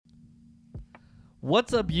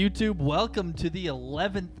What's up, YouTube? Welcome to the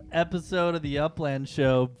 11th episode of the Upland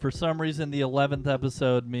Show. For some reason, the 11th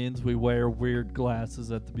episode means we wear weird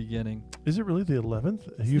glasses at the beginning. Is it really the 11th?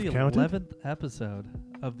 It's You've the counted? 11th episode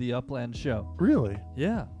of the Upland Show. Really?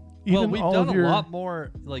 Yeah. Even well, we've all done of a your... lot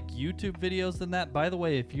more like YouTube videos than that. By the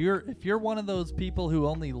way, if you're one of those people who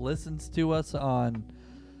only listens to us on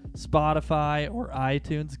Spotify or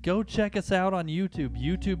iTunes, go check us out on YouTube.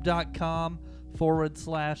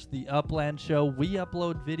 YouTube.com/The Upland Show. We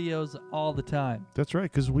upload videos all the time. That's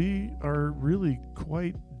right, because we are really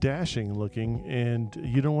quite dashing looking, and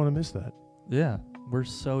you don't want to miss that. Yeah, we're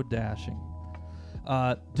so dashing.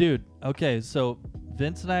 Dude, okay, so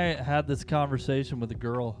Vince and I had this conversation with a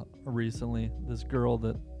girl recently. This girl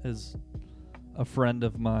that is a friend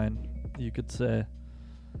of mine, you could say.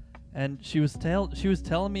 And she was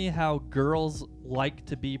telling me how girls like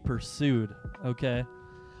to be pursued, okay?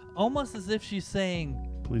 Almost as if she's saying,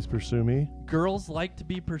 Please pursue me. Girls like to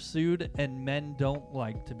be pursued and men don't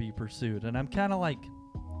like to be pursued. And I'm kind of like,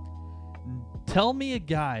 tell me a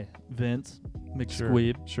guy, Vince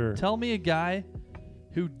McSqueeb. Sure. Tell me a guy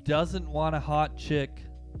who doesn't want a hot chick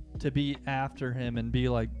to be after him and be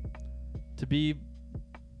like, to be,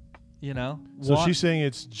 you know. So she's saying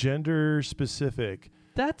it's gender specific.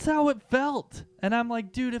 That's how it felt. And I'm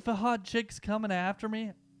like, dude, if a hot chick's coming after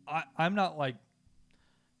me, I'm not like,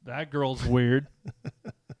 that girl's weird.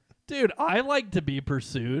 Dude, I like to be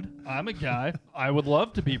pursued. I'm a guy. I would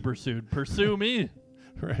love to be pursued. Pursue me.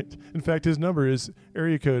 Right. In fact, his number is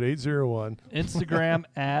area code 801. Instagram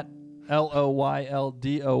at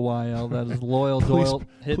LOYLDOYL. That is Loyal Doyle.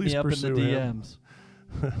 Hit me up in the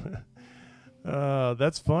DMs.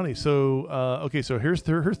 That's funny. So, okay, so here's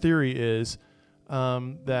her theory is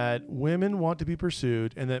that women want to be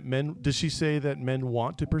pursued and that men, does she say that men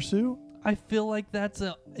want to pursue? I feel like that's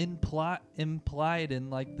implied in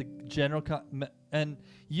like the general and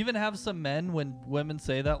you even have some men when women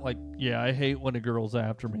say that, like, yeah, I hate when a girl's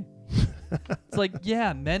after me. It's like,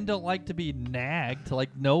 yeah, men don't like to be nagged.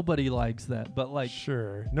 Like, nobody likes that. But like,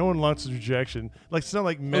 sure, no one wants rejection. Like, it's not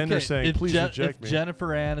like men are saying, please reject me. If Jennifer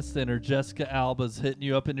Aniston or Jessica Alba's hitting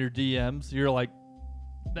you up in your DMs, you're like,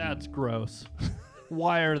 that's gross.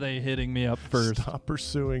 Why are they hitting me up first? Stop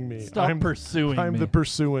pursuing me. Stop pursuing me. I'm the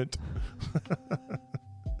pursuant.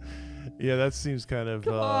 Yeah, that seems kind of...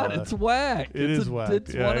 Come on, it's whack. It's whack.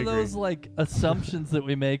 It's one of those like assumptions that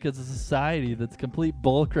we make as a society that's complete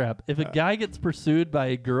bullcrap. If a guy gets pursued by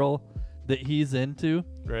a girl that he's into,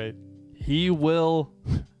 right, he will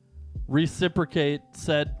reciprocate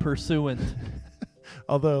said pursuant.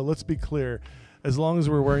 Although, let's be clear, as long as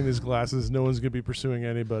we're wearing these glasses, no one's going to be pursuing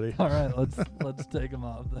anybody. All right, let's take them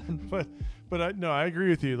off then. But I agree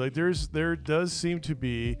with you. Like, there does seem to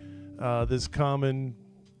be this common,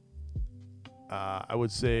 I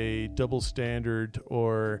would say, double standard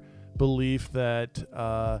or belief that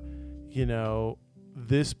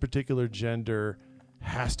this particular gender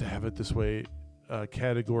has to have it this way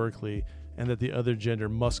categorically, and that the other gender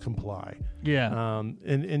must comply. Yeah.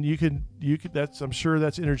 And you could I'm sure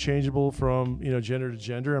that's interchangeable from gender to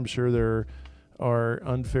gender. I'm sure there are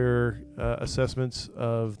unfair assessments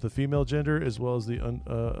of the female gender as well as the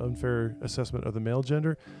unfair assessment of the male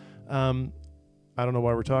gender. I don't know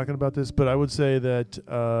why we're talking about this, but I would say that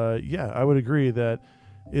I would agree that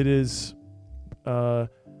it is I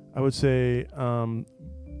would say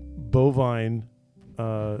bovine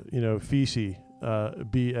feces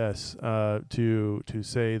BS to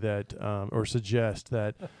say that or suggest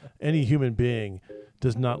that any human being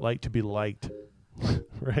does not like to be liked.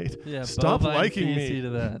 Right? Yeah. Stop liking me.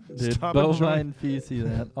 To that, dude. Stop bovine feces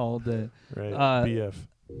that all day. Right. BF.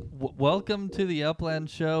 Welcome to the Upland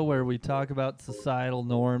Show, where we talk about societal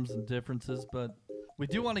norms and differences, but we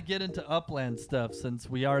do want to get into Upland stuff since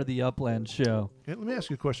we are the Upland Show. Okay, let me ask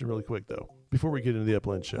you a question really quick though, before we get into the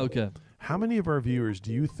Upland Show. Okay. How many of our viewers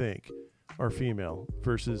do you think are female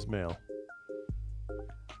versus male?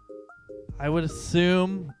 I would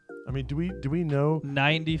assume. I mean, do we know?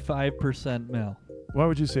 95% male. Why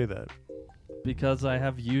would you say that? Because I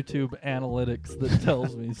have YouTube analytics that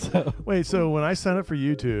tells me so. Wait, so when I sign up for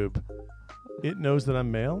YouTube, it knows that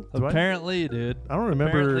I'm male? Apparently, dude. I don't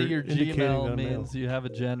remember. Apparently, your indicating Gmail I'm means male. you have a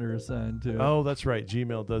gender assigned to it. Oh, that's right.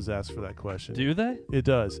 Gmail does ask for that question. Do they? It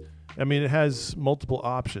does. I mean, it has multiple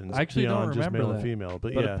options I actually beyond don't just remember male that. and female.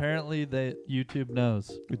 But But yeah, apparently, YouTube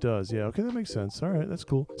knows. it does. Yeah. Okay, that makes sense. All right, that's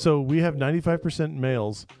cool. So we have 95%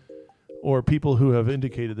 males, or people who have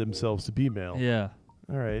indicated themselves to be male. Yeah.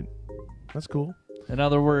 All right, that's cool. In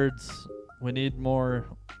other words, we need more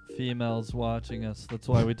females watching us. That's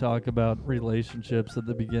why we talk about relationships at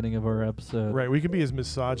the beginning of our episode. Right. We can be as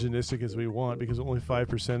misogynistic as we want because only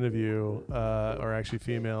 5% of you are actually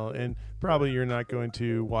female, and probably you're not going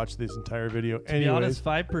to watch this entire video To anyways. be honest,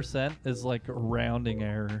 5% is like a rounding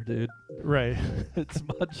error, dude. Right. It's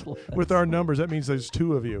much less. With our numbers, that means there's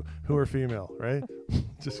 2 of you who are female, right?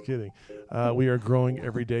 Just kidding. We are growing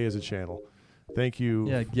every day as a channel. Thank you.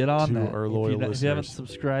 Yeah, get on to that. our loyal listeners. If you haven't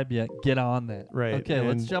subscribed yet, get on that. Right. Okay,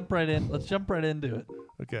 let's and- jump right in. Let's jump right into it.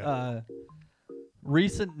 Okay.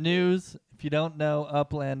 Recent news. If you don't know,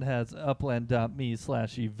 Upland has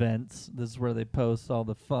upland.me/events. This is where they post all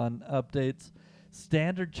the fun updates.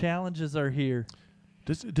 Standard challenges are here.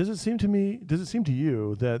 Does it seem to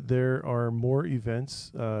you that there are more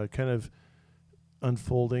events kind of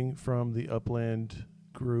unfolding from the Upland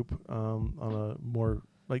group on a more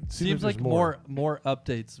like Seems like more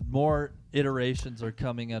updates, more iterations are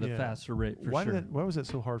coming at a Yeah. faster rate for why sure. Why was that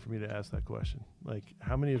so hard for me to ask that question? Like,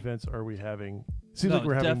 how many events are we having? Seems like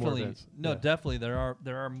we're having more events. No, Yeah. definitely there are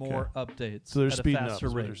more updates. So they're at a speeding faster up.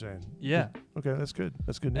 Is what rate. they're saying. Yeah. Okay, that's good.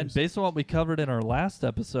 That's good news. And based on what we covered in our last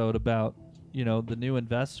episode about, the new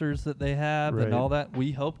investors that they have and Right. all that,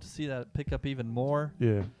 we hope to see that pick up even more.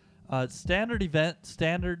 yeah.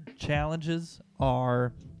 Standard challenges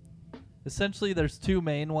are essentially there's 2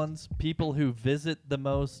 main ones: people who visit the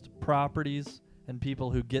most properties and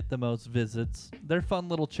people who get the most visits. They're fun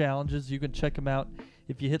little challenges. You can check them out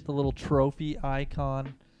if you hit the little trophy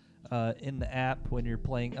icon in the app when you're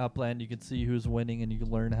playing Upland. You can see who's winning and you can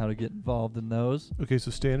learn how to get involved in those. Okay,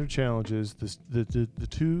 so standard challenges. The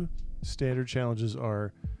 2 standard challenges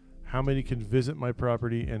are how many can visit my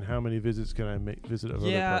property and how many visits can I visit of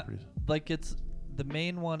other properties. Like the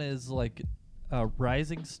main one is like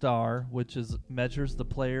Rising Star, which measures the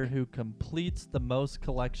player who completes the most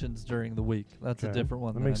collections during the week. That's a different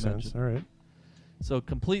one. That makes sense. Mentioned. All right. So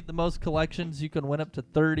complete the most collections. You can win up to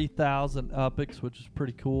 30,000 UPIX, which is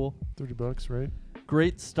pretty cool. $30, right?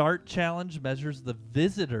 Great Start Challenge measures the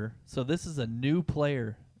visitor. So this is a new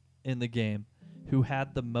player in the game who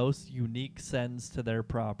had the most unique sends to their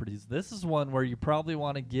properties. This is one where you probably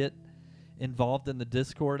want to get involved in the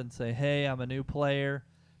Discord and say, hey, I'm a new player.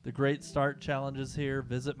 The Great Start Challenge is here.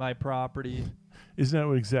 Visit my property. Isn't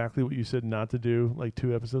that exactly what you said not to do like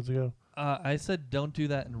 2 episodes ago? I said don't do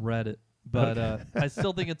that in Reddit, but I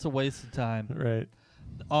still think it's a waste of time. Right.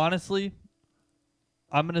 Honestly,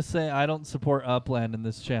 I'm going to say I don't support Upland in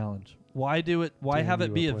this challenge. Why do it? Why Damn have you,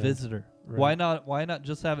 it be Upland. a visitor? Right. Why not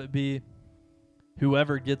just have it be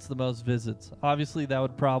whoever gets the most visits? Obviously, that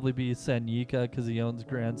would probably be Sanyika because he owns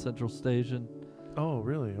Grand Central Station. Oh,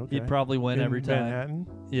 really? Okay. He'd probably win in every time. Manhattan?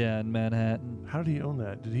 Yeah, in Manhattan. How did he own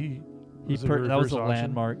that? Did he? That was a reverse auction?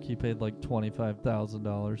 landmark. He paid like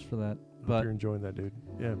 $25,000 for that. Hope But you're enjoying that, dude.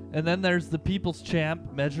 Yeah. and then there's the People's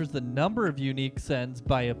Champ, measures the number of unique sends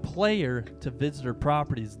by a player to visitor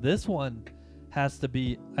properties. This one has to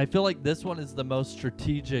be. I feel like this one is the most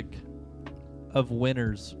strategic of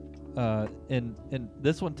winners. And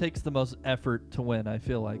this one takes the most effort to win. I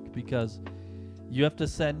feel like because you have to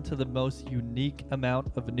send to the most unique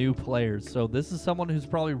amount of new players. So this is someone who's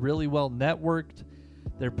probably really well networked.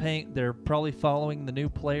 They're probably following the new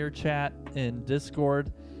player chat in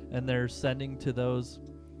Discord, and they're sending to those.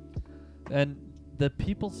 And the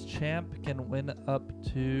People's Champ can win up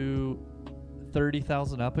to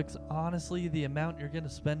 30,000 UPIX. Honestly, the amount you're going to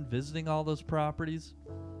spend visiting all those properties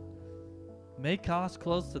may cost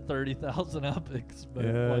close to 30,000 UPIX. But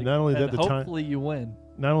Yeah, not only that, hopefully you win.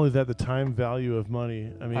 Not only that, the time value of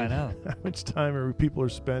money. I mean, I know. how much time people are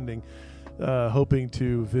spending hoping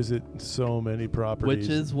to visit so many properties. Which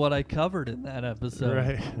is what I covered in that episode.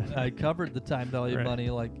 Right. I covered the time value of Right. money,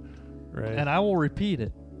 Right. and I will repeat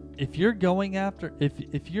it. If you're going after,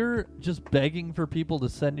 if you're just begging for people to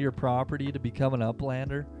send to your property to become an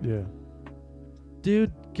Uplander, yeah.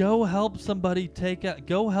 dude, go help somebody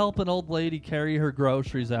go help an old lady carry her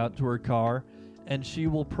groceries out to her car, and she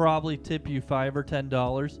will probably tip you $5 or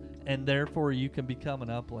 $10, and therefore you can become an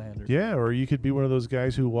Uplander. Yeah, or you could be one of those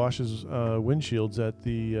guys who washes windshields at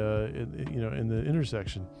the in the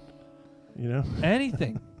intersection. You know,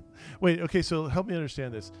 Anything. Wait, okay, so help me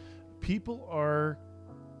understand this. People are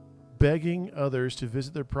begging others to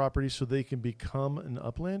visit their property so they can become an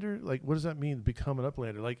Uplander? Like, what does that mean, become an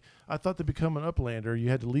Uplander? Like, I thought to become an Uplander, you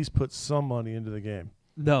had to at least put some money into the game.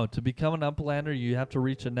 No, to become an Uplander, you have to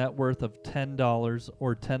reach a net worth of $10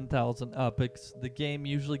 or 10,000 UPIX. The game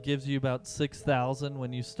usually gives you about 6,000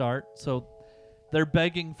 when you start, so they're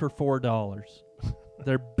begging for $4.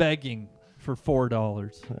 They're begging for $4. All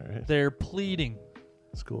right, They're pleading,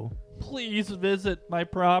 that's cool. please visit my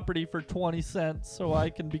property for 20 cents so I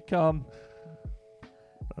can become.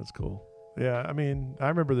 That's cool. Yeah, I mean, I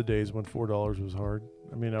remember the days when $4 was hard.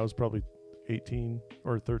 I mean, I was probably 18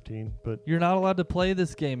 or 13, but You're not allowed to play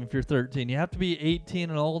this game if you're 13. You have to be 18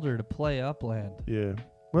 and older to play Upland. yeah.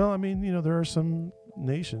 Well, I mean, there are some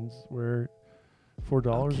nations where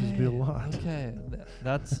 $4 would be a lot. Okay,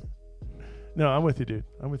 that's... No, I'm with you, dude.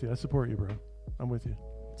 I'm with you. I support you, bro. I'm with you.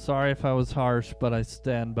 Sorry if I was harsh, but I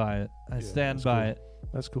stand by it. I stand by it.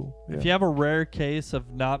 That's cool. Yeah. If you have a rare case of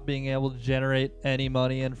not being able to generate any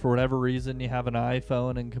money and for whatever reason you have an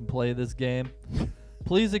iPhone and can play this game,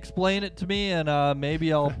 please explain it to me and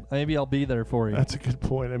maybe I'll be there for you. That's a good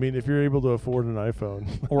point. I mean, if you're able to afford an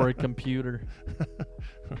iPhone or a computer.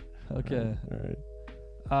 Okay. All right.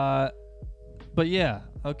 But yeah,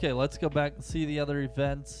 okay, let's go back and see the other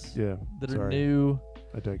events that are new.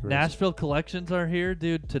 I digress. Nashville collections are here,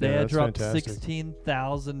 dude. Today I dropped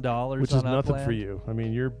 $16,000, which is on nothing Upland. for you. I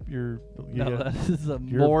mean, That is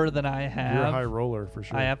more than I have. You're a high roller for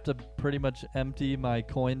sure. I have to pretty much empty my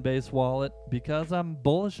Coinbase wallet because I'm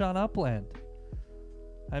bullish on Upland.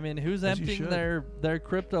 I mean, who's emptying their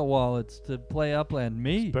crypto wallets to play Upland?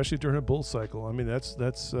 Me. Especially during a bull cycle. I mean, that's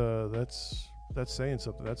saying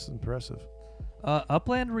something. That's impressive.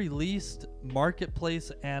 Upland released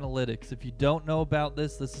marketplace analytics. If you don't know about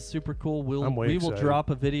this is super cool. We will drop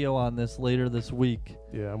a video on this later this week.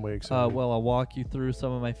 Yeah, I'm way excited. Well, I'll walk you through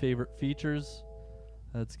some of my favorite features.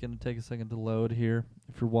 It's going to take a second to load here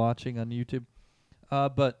if you're watching on YouTube.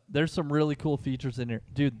 But there's some really cool features in here.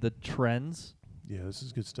 Dude, the trends. Yeah, this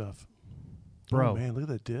is good stuff. Bro. Oh, man, look at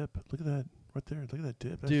that dip. Look at that right there. Look at that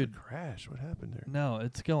dip. That's dude, a crash. What happened there? No,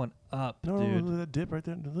 it's going up, dude. No, look at that dip right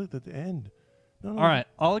there. Look at the end. No. All right,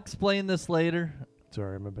 I'll explain this later.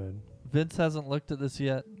 Sorry, my bad. Vince hasn't looked at this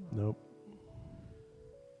yet. Nope.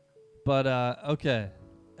 But, okay.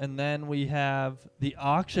 And then we have the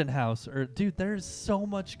auction house. Dude, there's so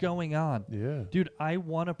much going on. Yeah. Dude, I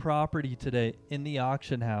won a property today in the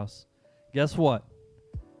auction house. Guess what?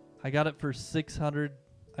 I got it for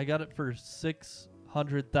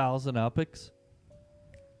 600,000 UPIX.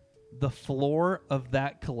 The floor of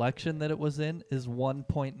that collection that it was in is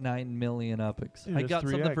 1.9 million UPIX. Dude, I got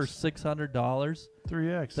 3X. something for $600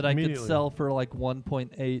 3x that I could sell for like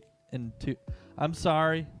 1.8 and 2. I'm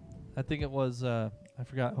sorry. I think it was I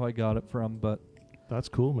forgot who I got it from, but that's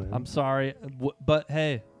cool, man. I'm sorry, but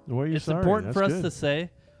hey, it's important for us to say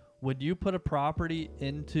when you put a property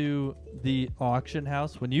into the auction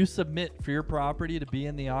house, when you submit for your property to be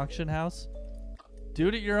in the auction house, do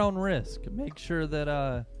it at your own risk. Make sure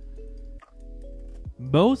that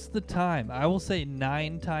most of the time, I will say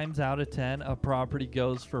 9 times out of 10, a property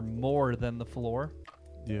goes for more than the floor.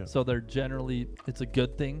 Yeah. So they're generally, it's a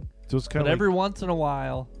good thing. So it's kind of every once in a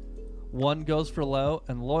while, one goes for low,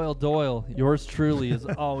 and Loyal Doyle, yours truly, is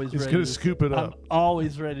always ready. He's going to scoop it up. I'm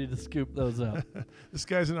always ready to scoop those up. This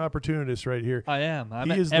guy's an opportunist right here. I am. I'm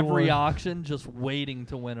at every auction just waiting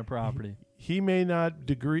to win a property. He may not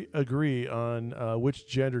agree on which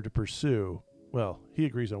gender to pursue. Well, he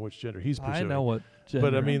agrees on which gender he's pursuing. I know what gender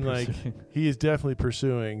but I mean, I'm pursuing. he is definitely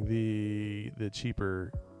pursuing the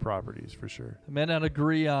cheaper properties for sure. I may not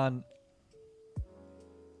agree on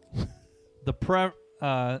the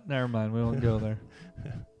never mind. We won't go there.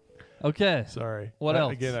 Okay. Sorry. What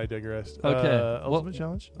else? Again, I digressed. Okay. Ultimate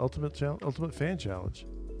challenge. Ultimate fan challenge.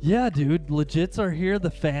 Yeah, dude. Legits are here. The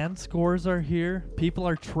fan scores are here. People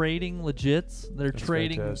are trading legits. They're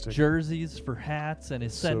trading jerseys for hats and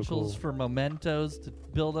essentials for mementos to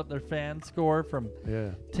build up their fan score from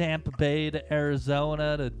Tampa Bay to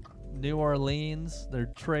Arizona to New Orleans. They're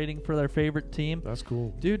trading for their favorite team. That's cool.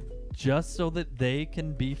 Dude, just so that they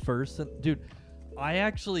can be first. Dude, I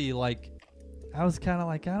actually I was kind of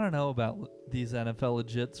like, I don't know about these NFL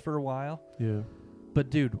legits for a while. Yeah. But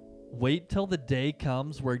dude, wait till the day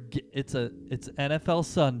comes where it's NFL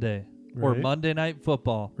Sunday or Monday Night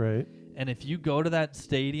Football. Right. And if you go to that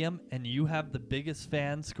stadium and you have the biggest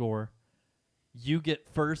fan score, you get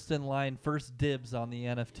first in line, first dibs on the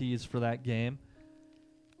NFTs for that game.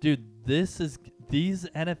 Dude, these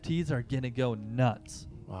NFTs are going to go nuts.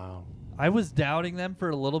 Wow. I was doubting them for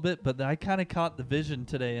a little bit, but I kind of caught the vision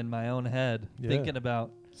today in my own head, thinking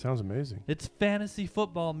about. Sounds amazing. It's fantasy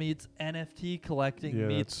football meets NFT collecting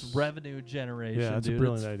meets revenue generation. Yeah, that's dude. a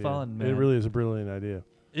brilliant it's idea. Fun, man. It really is a brilliant idea.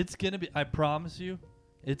 It's gonna be. I promise you,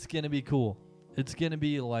 it's gonna be cool. It's gonna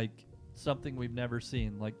be like something we've never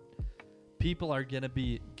seen. Like people are gonna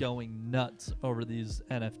be going nuts over these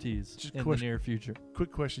NFTs in the near future.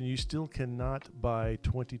 Quick question: you still cannot buy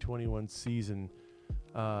 2021 season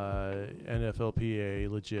NFLPA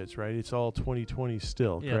legits, right? It's all 2020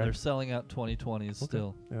 still, Yeah, correct? they're selling out 2020s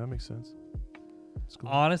still. Yeah, that makes sense. It's cool.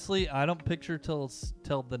 Honestly, I don't picture till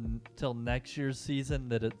next year's season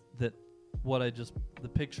that the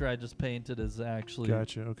picture I just painted is actually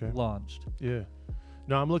Gotcha. Okay. launched. Yeah.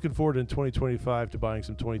 No, I'm looking forward in 2025 to buying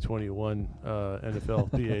some 2021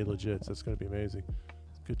 NFL PA legits. That's going to be amazing.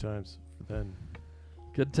 Good times then.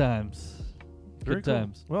 Good times. Very Good cool.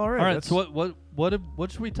 times. Well, all right. All right. So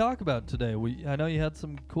what should we talk about today? I know you had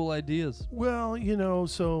some cool ideas. Well,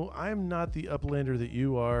 so I'm not the Uplander that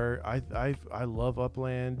you are. I love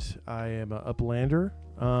Upland. I am an Uplander.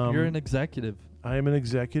 You're an executive. I am an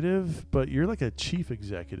executive, but you're like a chief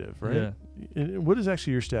executive, right? Yeah. And what is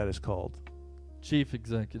actually your status called? Chief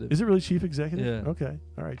executive. Is it really chief executive? Yeah. Okay.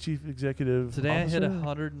 All right. Chief executive. Today officer? I hit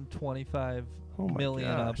 125 million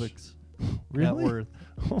gosh. upics Really? net worth.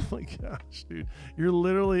 Oh my gosh, dude. You're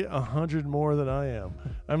literally 100 more than I am.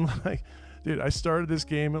 I'm like, dude, I started this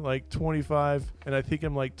game at like 25, and I think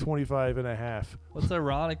I'm like 25 and a half. What's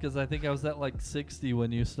ironic is I think I was at like 60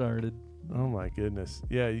 when you started. Oh my goodness.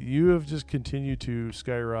 Yeah, you have just continued to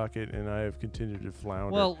skyrocket, and I have continued to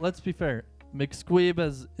flounder. Well, let's be fair.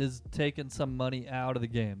 McSqueeb is taking some money out of the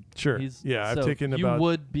game. Sure. I've taken you about...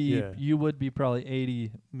 You would be probably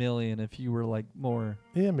 80 million if you were like more.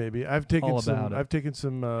 Yeah, maybe. I've taken all some. about it. I've taken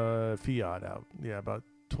some fiat out. Yeah, about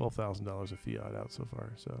 $12,000 of fiat out so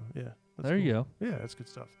far. So yeah, that's There you cool. go. Yeah, that's good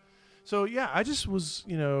stuff. So yeah, I just was,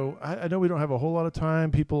 I know we don't have a whole lot of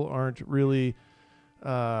time. People aren't really.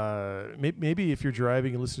 Maybe if you're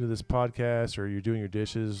driving and listening to this podcast, or you're doing your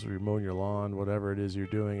dishes, or you're mowing your lawn, whatever it is you're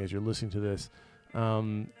doing as you're listening to this,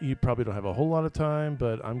 you probably don't have a whole lot of time.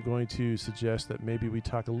 But I'm going to suggest that maybe we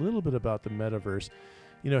talk a little bit about the metaverse.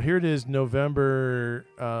 Here it is, November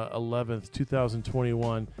 11th,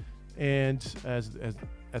 2021, and as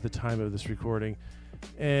at the time of this recording,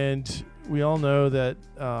 and we all know that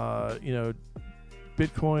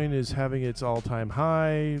Bitcoin is having its all-time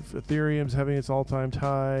high. Ethereum's having its all-time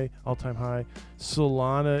high.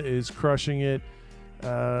 Solana is crushing it.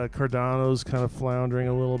 Cardano's kind of floundering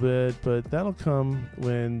a little bit, but that'll come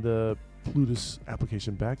when the Plutus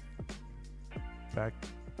application back The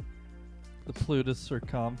Plutus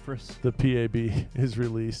circumference. the PAB is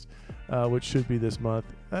released, which should be this month.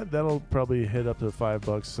 That'll probably hit up to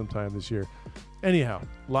 $5 sometime this year. Anyhow,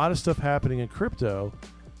 a lot of stuff happening in crypto,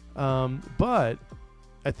 but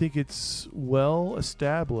I think it's well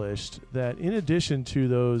established that in addition to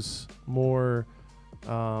those more,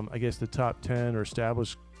 I guess, the top 10 or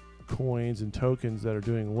established coins and tokens that are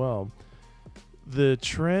doing well, the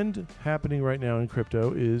trend happening right now in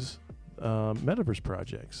crypto is metaverse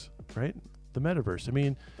projects, right? The metaverse. I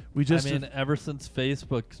mean, ever since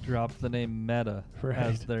Facebook dropped the name Meta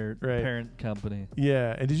as their parent company.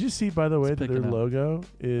 Yeah, and did you see, by the way, that their picking up. logo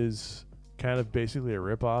is kind of basically a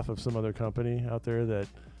ripoff of some other company out there that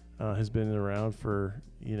has been around for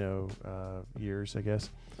years, I guess.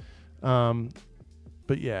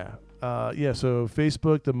 But yeah. So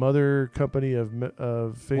Facebook, the mother company of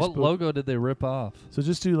Facebook. What logo did they rip off? So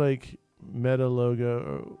just do like Meta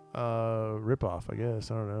logo ripoff, I guess.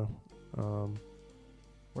 I don't know.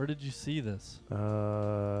 Where did you see this? I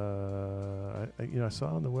saw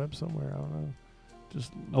it on the web somewhere. I don't know.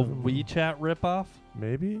 Just A WeChat ripoff?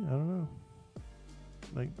 maybe, I don't know.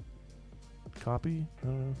 Like copy? I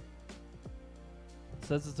don't know. It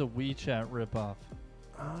says it's a WeChat ripoff.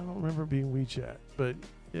 I don't remember it being WeChat, but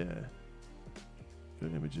yeah.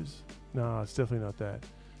 Good images. No, it's definitely not that.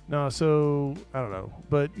 No, so I don't know.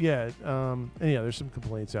 But yeah, and yeah, there's some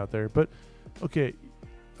complaints out there. But okay.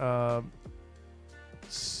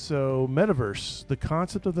 So metaverse, the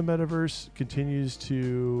concept of the metaverse continues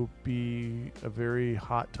to be a very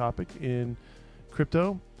hot topic in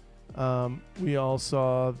crypto. We all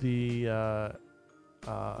saw the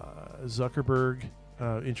Zuckerberg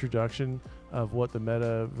introduction of what the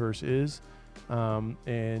metaverse is,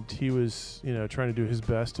 and he was, trying to do his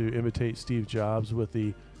best to imitate Steve Jobs with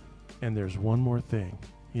the "and there's one more thing,"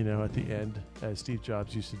 at the end, as Steve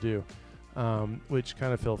Jobs used to do, which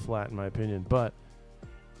kind of fell flat in my opinion. But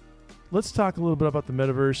let's talk a little bit about the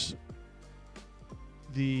metaverse.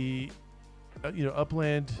 The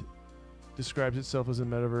Upland describes itself as a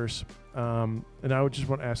metaverse, and I would just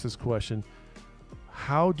want to ask this question: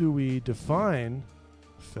 how do we define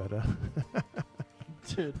feta?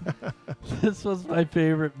 Dude, this was my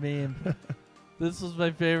favorite meme.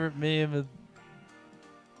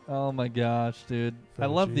 Oh my gosh, dude. Feta I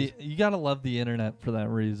love cheese. you gotta love the internet for that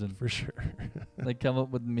reason. For sure. They come up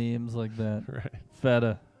with memes like that. Right.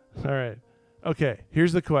 Feta. All right. Okay,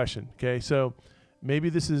 here's the question. Okay, so maybe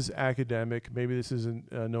this is academic, maybe this is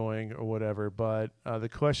annoying or whatever, but the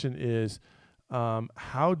question is,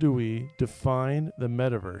 how do we define the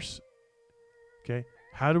metaverse? Okay,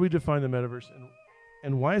 how do we define the metaverse,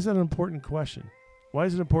 And why is that an important question? Why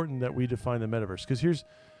is it important that we define the metaverse? Because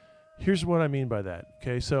here's what I mean by that.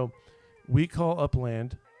 Okay, so we call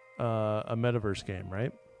Upland a metaverse game,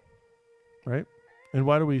 right? Right? And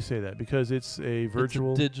why do we say that? Because it's a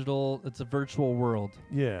virtual... It's a virtual world.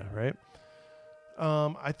 Yeah, right?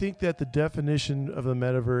 I think that the definition of the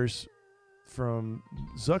metaverse from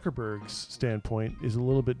Zuckerberg's standpoint is a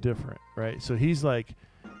little bit different, right? So he's like,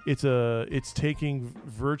 it's taking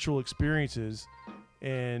virtual experiences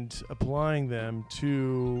and applying them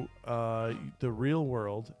to the real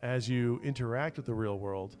world as you interact with the real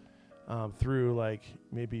world through like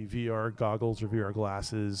maybe VR goggles or VR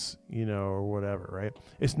glasses, or whatever, right?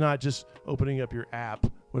 It's not just opening up your app,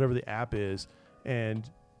 whatever the app is, and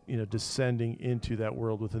descending into that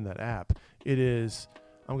world within that app. It is,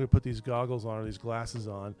 I'm going to put these goggles on or these glasses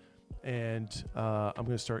on, and I'm going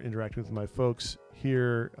to start interacting with my folks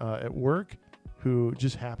here at work who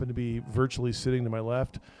just happen to be virtually sitting to my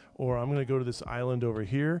left, or I'm going to go to this island over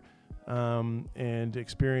here and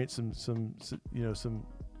experience some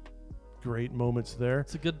great moments there.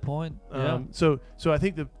 It's a good point. Yeah. So I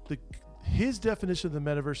think his definition of the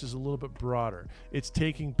metaverse is a little bit broader. It's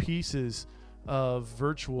taking pieces of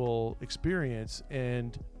virtual experience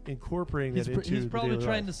and incorporating that into he's probably daily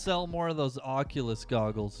trying life. to sell more of those Oculus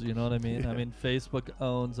goggles. You know what I mean? Yeah. I mean, Facebook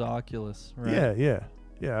owns Oculus, right? Yeah,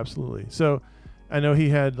 absolutely. So I know he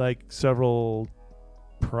had like several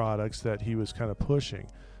products that he was kind of pushing,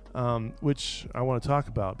 which I want to talk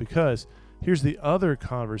about, because here's the other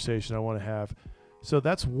conversation I want to have. So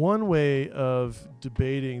that's one way of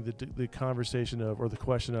debating the conversation of, or the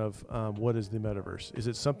question of, what is the metaverse? Is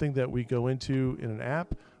it something that we go into in an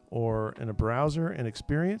app or in a browser and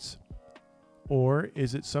experience? Or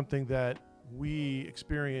is it something that we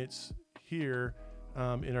experience here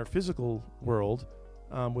in our physical world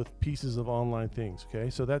with pieces of online things?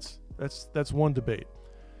 Okay, so that's one debate.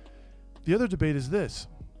 The other debate is this.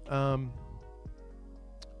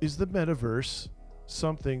 Is the metaverse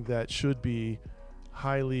something that should be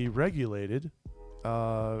highly regulated,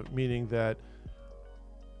 meaning that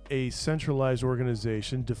a centralized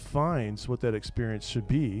organization defines what that experience should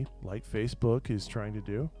be, like Facebook is trying to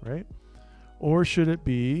do, right? Or should it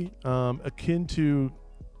be akin to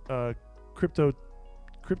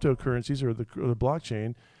cryptocurrencies or the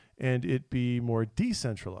blockchain, and it be more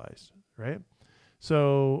decentralized, right?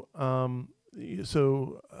 So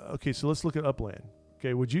okay, so let's look at Upland.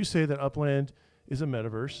 Okay, would you say that Upland is a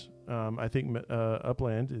metaverse? I think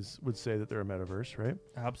Upland would say that they're a metaverse, right?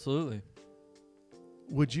 Absolutely.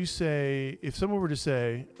 Would you say, if someone were to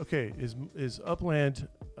say, okay, is Upland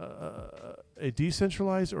a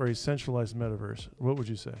decentralized or a centralized metaverse? What would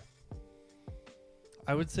you say?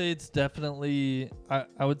 I would say it's definitely.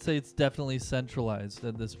 I would say it's definitely centralized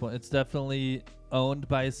at this point. It's definitely owned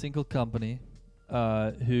by a single company,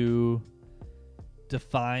 who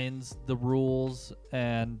defines the rules,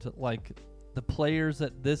 and like the players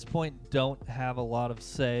at this point don't have a lot of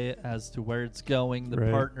say as to where it's going, the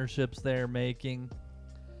Right. partnerships they're making.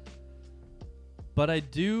 But I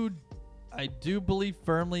do believe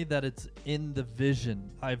firmly that it's in the vision.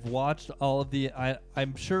 I've watched all of the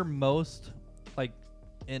I'm sure most, like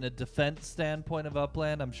in a defense standpoint of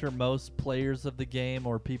Upland, I'm sure most players of the game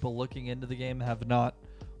or people looking into the game have not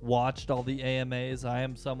watched all the AMAs. I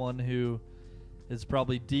am someone who is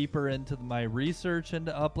probably deeper into my research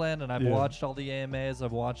into Upland, and I've watched all the AMAs.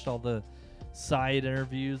 I've watched all the side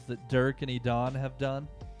interviews that Dirk and Edon have done.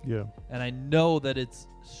 Yeah. And I know that it's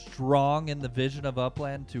strong in the vision of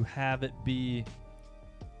Upland to have it be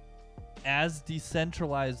as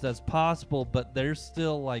decentralized as possible, but there's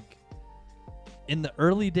still like in the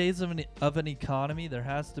early days of an economy, there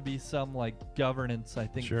has to be some like governance, I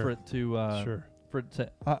think, Sure. for it to Sure. for it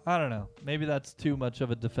to I don't know. Maybe that's too much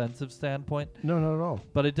of a defensive standpoint. No, not at all.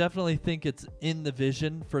 But I definitely think it's in the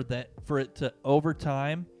vision for it to over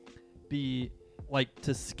time be like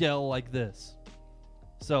to scale like this.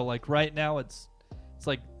 So like right now it's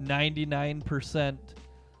like 99%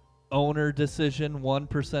 owner decision,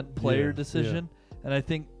 1% player decision, and I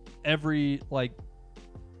think every like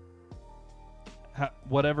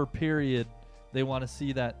whatever period they want to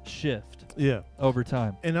see that shift. Yeah. Over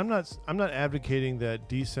time. And I'm not advocating that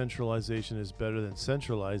decentralization is better than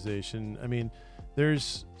centralization. I mean,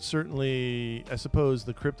 there's certainly, I suppose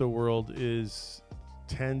the crypto world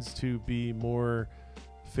tends to be more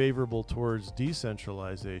favorable towards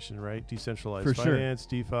decentralization, right? Decentralized For sure. finance,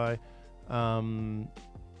 DeFi.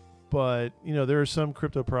 But, there are some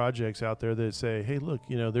crypto projects out there that say, hey, look,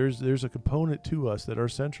 there's a component to us that are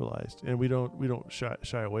centralized, and we don't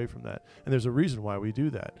shy away from that. And there's a reason why we do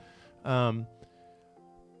that.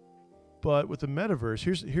 But with the metaverse,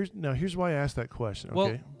 here's why I asked that question.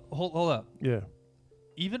 Okay. Well, hold up. Yeah.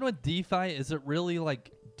 Even with DeFi, is it really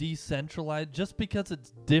like decentralized? Just because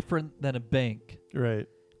it's different than a bank, Right.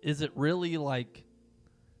 is it really like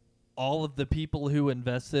all of the people who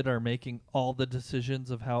invested are making all the decisions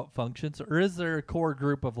of how it functions? Or is there a core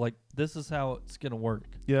group of like, this is how it's going to work?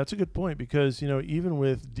 Yeah, that's a good point because, even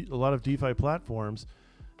with a lot of DeFi platforms,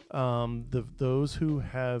 those who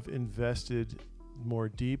have invested more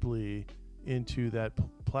deeply into that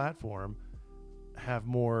platform have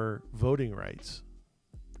more voting rights.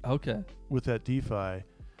 Okay. With that DeFi.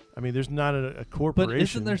 I mean, there's not a corporation. But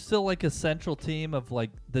isn't there still like a central team of like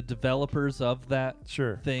the developers of that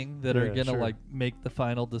thing that are going to like make the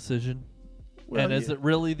final decision? Well, and is it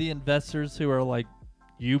really the investors who are like,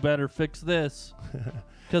 you better fix this?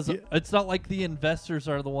 Because it's not like the investors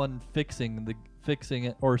are the one fixing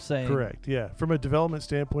it or saying. Correct. Yeah. From a development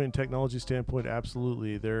standpoint and technology standpoint,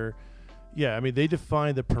 absolutely. They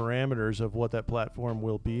define the parameters of what that platform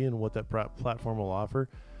will be and what that platform will offer.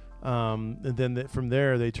 And then from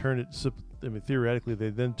there, they turn it. Theoretically,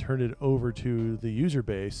 they then turn it over to the user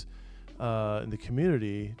base and the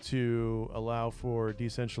community to allow for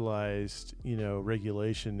decentralized,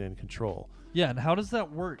 regulation and control. Yeah, and how does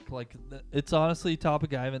that work? Like, it's honestly a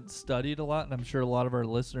topic I haven't studied a lot, and I'm sure a lot of our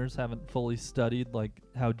listeners haven't fully studied like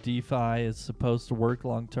how DeFi is supposed to work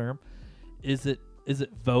long term. Is it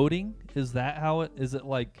voting? Is that how it? Is it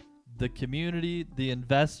like the community, the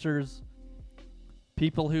investors?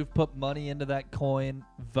 People who've put money into that coin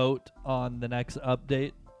vote on the next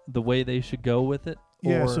update, the way they should go with it?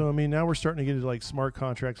 Yeah, so now we're starting to get into like smart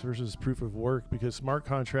contracts versus proof of work, because smart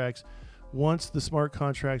contracts, once the smart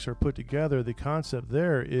contracts are put together, the concept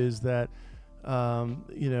there is that, at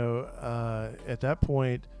that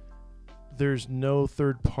point, there's no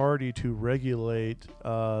third party to regulate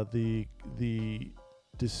the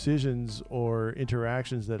decisions or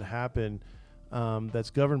interactions that happen that's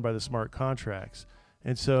governed by the smart contracts.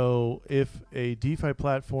 And so if a DeFi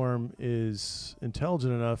platform is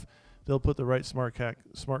intelligent enough, they'll put the right smart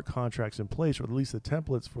contracts in place, or at least the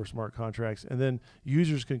templates for smart contracts, and then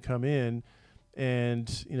users can come in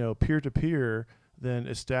and, peer-to-peer then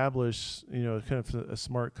establish, kind of a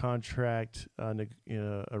smart contract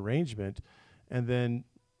arrangement, and then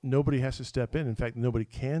nobody has to step in. In fact, nobody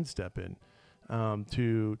can step in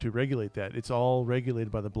to regulate that. It's all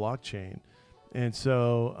regulated by the blockchain. And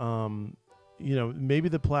so, maybe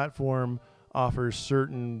the platform offers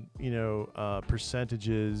certain,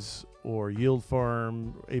 percentages or yield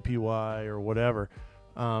farm, APY or whatever.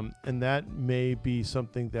 And that may be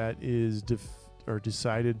something that is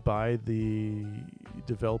decided by the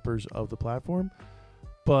developers of the platform.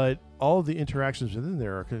 But all of the interactions within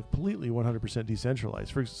there are completely 100%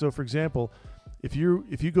 decentralized. For example, if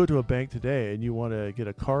you go to a bank today and you want to get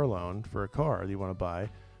a car loan for a car that you want to buy,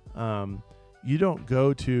 you don't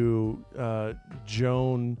go to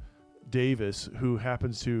Joan Davis, who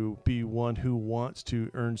happens to be one who wants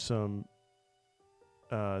to earn some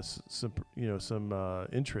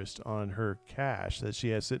interest on her cash that she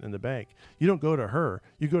has sitting in the bank. You don't go to her.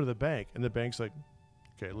 You go to the bank, and the bank's like,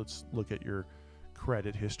 okay, let's look at your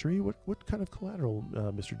credit history. What kind of collateral,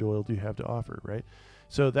 Mr. Doyle, do you have to offer, right?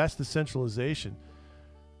 So that's the centralization.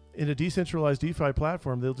 In a decentralized DeFi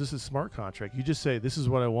platform, they'll just a smart contract. You just say, this is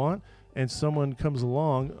what I want, and someone comes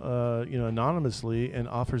along, anonymously and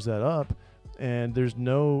offers that up, and there's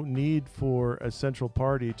no need for a central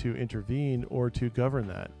party to intervene or to govern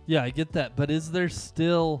that. Yeah, I get that, but is there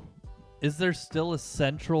still a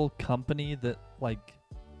central company that like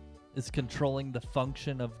is controlling the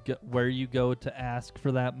function of where you go to ask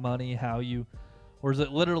for that money, or is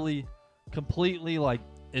it literally completely like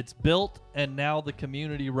it's built and now the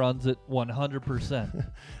community runs it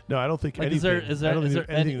 100%? No, I don't think like, anything.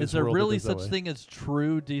 Is there really such thing as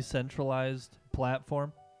true decentralized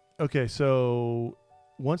platform? Okay, so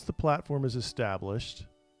once the platform is established,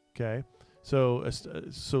 okay, so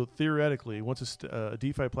theoretically, once a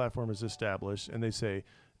DeFi platform is established and they say,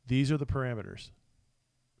 these are the parameters,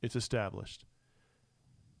 it's established,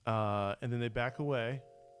 and then they back away,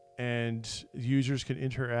 and users can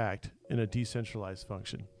interact in a decentralized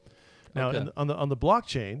function. Now, on the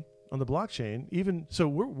blockchain, even so,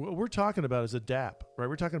 what we're talking about is a dApp, right?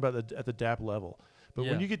 We're talking about at the dApp level. But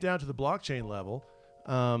when you get down to the blockchain level,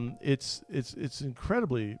 it's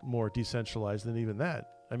incredibly more decentralized than even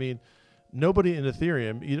that. I mean, nobody in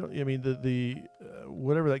Ethereum, the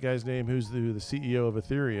whatever that guy's name, who's the CEO of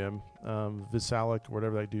Ethereum, Vitalik,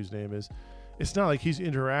 whatever that dude's name is it's not like he's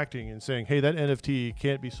interacting and saying, hey, that NFT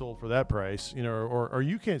can't be sold for that price, or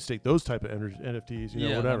you can't stake those type of NFTs,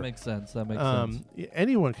 whatever. That makes sense.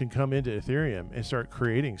 Anyone can come into Ethereum and start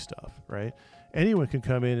creating stuff, right? Anyone can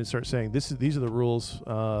come in and start saying, these are the rules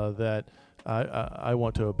that I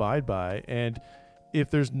want to abide by. And if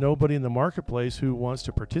there's nobody in the marketplace who wants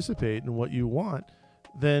to participate in what you want,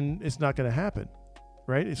 then it's not going to happen,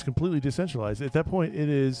 right? It's completely decentralized. At that point, it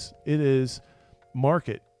is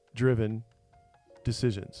market-driven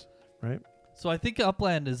decisions, right? So I think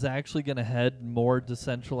Upland is actually going to head more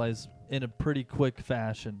decentralized in a pretty quick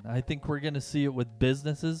fashion. I think we're going to see it with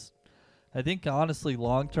businesses. I think, honestly,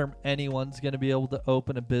 long-term, anyone's going to be able to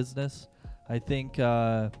open a business. I think,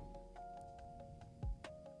 I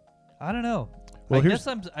don't know. Well,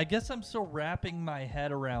 I guess I'm still wrapping my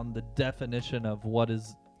head around the definition of what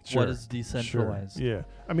is decentralized. Sure. Yeah.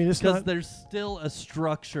 I mean, it's because there's still a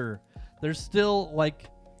structure. There's still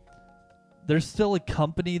a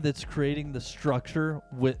company that's creating the structure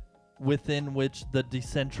within which the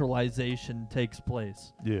decentralization takes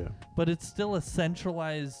place. Yeah. But it's still a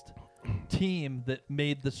centralized team that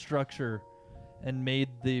made the structure and made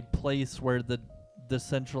the place where the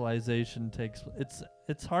decentralization takes.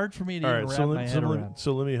 It's hard for me to even wrap my head around.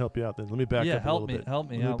 So let me help you out then. Let me back up a little bit. Help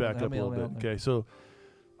me back up a little bit. Okay, so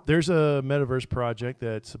there's a Metaverse project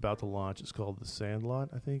that's about to launch. It's called the Sandlot,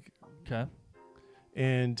 I think. Okay.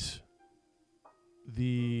 And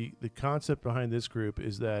the concept behind this group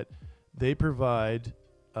is that they provide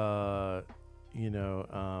a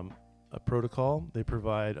protocol, they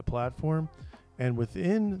provide a platform, and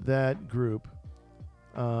within that group,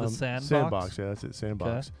 the sandbox, yeah, that's it,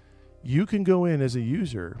 sandbox. Okay. You can go in as a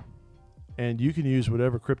user, and you can use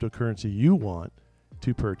whatever cryptocurrency you want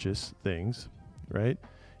to purchase things, right?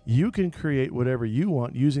 You can create whatever you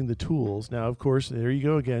want using the tools. Now, of course, there you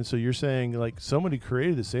go again. So you're saying like somebody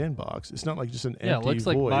created the sandbox. It's not like just an empty void. Yeah, it looks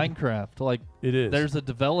like Minecraft. Like it is. There's a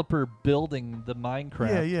developer building the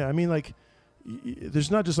Minecraft. Yeah. I mean, like there's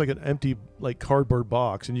not just like an empty like cardboard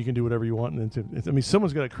box and you can do whatever you want. And I mean,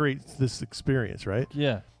 someone's got to create this experience, right?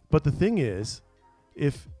 Yeah. But the thing is,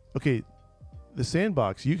 the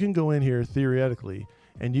sandbox, you can go in here theoretically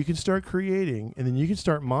and you can start creating, and then you can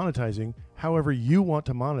start monetizing however you want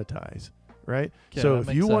to monetize, right? Okay, so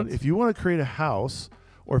if you want to create a house,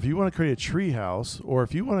 or if you want to create a tree house, or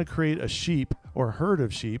if you want to create a sheep or a herd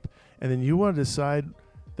of sheep, and then you want to decide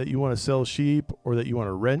that you want to sell sheep, or that you want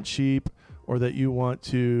to rent sheep, or that you want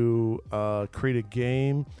to create a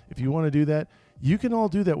game, if you want to do that, you can all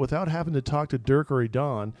do that without having to talk to Dirk or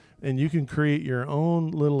Edon, and you can create your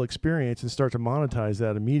own little experience and start to monetize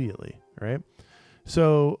that immediately, right?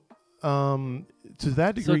 So, to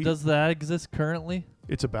that degree... So does that exist currently?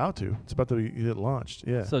 It's about to. It's about to get launched,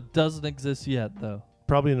 yeah. So it doesn't exist yet, though?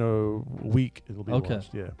 Probably in a week it'll be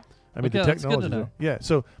launched, yeah. I mean, the technology... That's good to know. Yeah,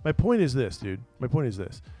 so my point is this, dude.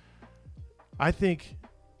 I think,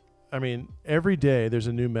 every day there's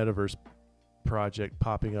a new Metaverse project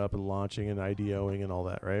popping up and launching and IDOing and all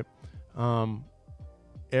that, right?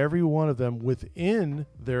 Every one of them within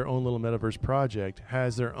their own little Metaverse project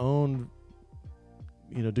has their own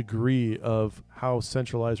degree of how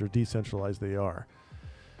centralized or decentralized they are.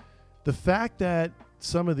 The fact that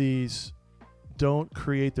some of these don't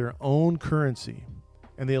create their own currency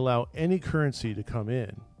and they allow any currency to come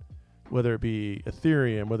in, whether it be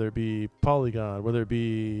Ethereum, whether it be Polygon, whether it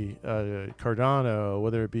be Cardano,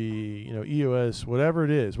 whether it be EOS, whatever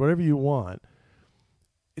it is, whatever you want,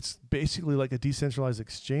 it's basically like a decentralized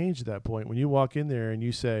exchange at that point. When you walk in there and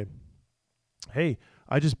you say, hey,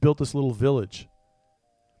 I just built this little village.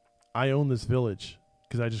 I own this village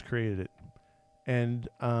because I just created it. And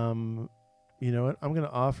you know what? I'm going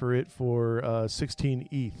to offer it for 16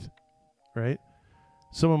 ETH, right?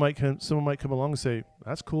 Someone might come along and say,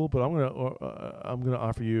 that's cool, but I'm going to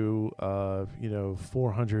offer you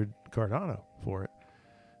 400 Cardano for it.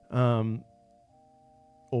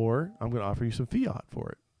 Or I'm going to offer you some fiat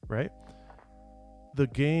for it, right? The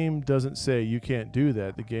game doesn't say you can't do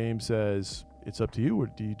that. The game says it's up to you.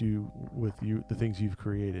 What do you do with the things you've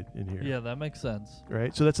created in here? Yeah, that makes sense.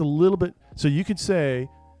 Right? So that's a little bit... So you could say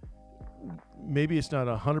maybe it's not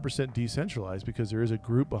 100% decentralized because there is a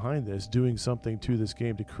group behind this doing something to this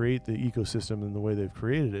game to create the ecosystem in the way they've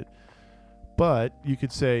created it. But you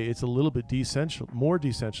could say it's a little bit more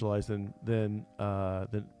decentralized than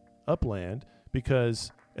Upland,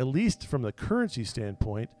 because at least from the currency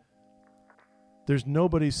standpoint, there's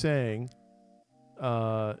nobody saying,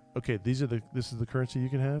 okay, this is the currency you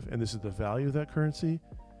can have, and this is the value of that currency,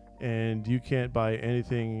 and you can't buy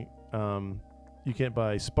anything. You can't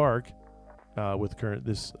buy Spark with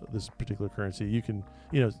this particular currency. You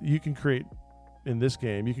can create in this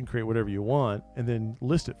game, you can create whatever you want and then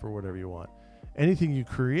list it for whatever you want. Anything you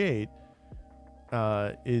create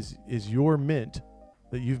is your mint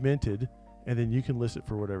that you've minted, and then you can list it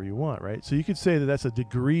for whatever you want, right? So you could say that that's a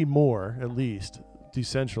degree more, at least,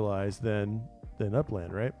 decentralized than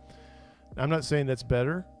Upland, right? I'm not saying that's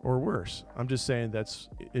better or worse. I'm just saying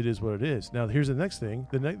it is what it is. Now, here's the next thing.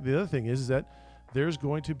 The other thing is that there's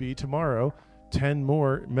going to be tomorrow 10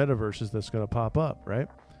 more metaverses that's going to pop up, right?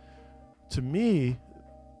 To me,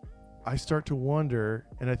 I start to wonder,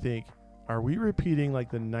 and I think, are we repeating like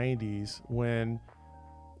the 90s when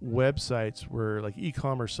websites were like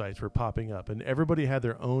e-commerce sites were popping up and everybody had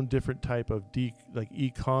their own different type of like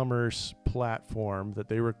e-commerce platform that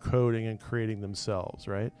they were coding and creating themselves,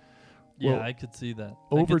 right? Yeah, Well, I could see that.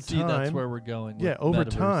 over I could see that's time- where we're going. Yeah, with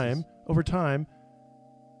over time,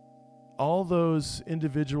 all those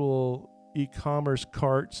individual e-commerce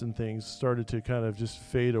carts and things started to kind of just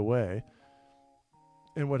fade away.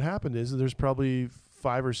 And what happened is there's probably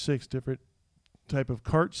 5 or 6 different type of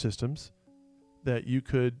cart systems that you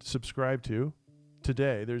could subscribe to.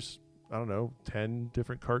 Today, there's, I don't know, 10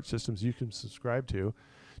 different cart systems you can subscribe to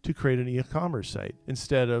create an e-commerce site,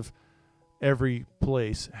 instead of every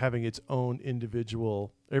place having its own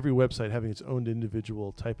individual, every website having its own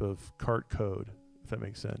individual type of cart code, if that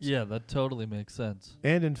makes sense. Yeah, that totally makes sense.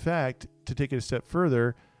 And in fact, to take it a step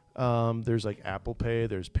further, there's like Apple Pay,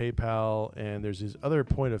 there's PayPal, and there's these other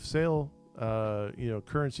point of sale,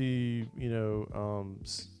 currency,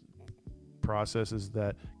 processes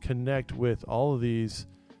that connect with all of these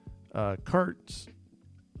carts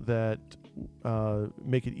that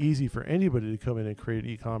make it easy for anybody to come in and create an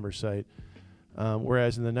e-commerce site.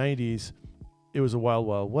 Whereas in the 90s, it was a wild,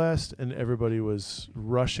 wild west, and everybody was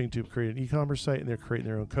rushing to create an e-commerce site, and they're creating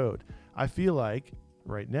their own code. I feel like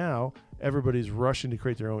right now, everybody's rushing to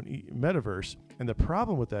create their own metaverse. And the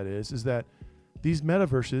problem with that is that these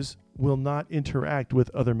metaverses will not interact with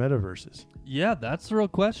other metaverses. Yeah, that's the real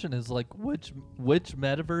question, is like which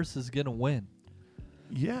metaverse is going to win?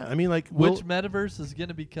 Yeah, I mean, like, which metaverse is going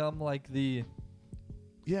to become like the...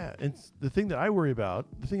 Yeah, and the thing I worry about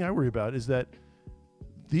is that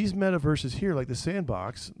these metaverses here, like the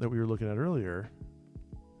sandbox that we were looking at earlier,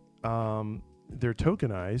 they're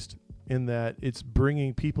tokenized in that it's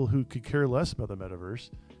bringing people who could care less about the metaverse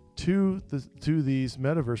to these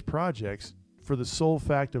metaverse projects for the sole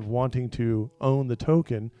fact of wanting to own the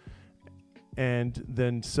token and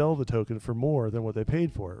then sell the token for more than what they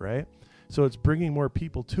paid for it, right? So it's bringing more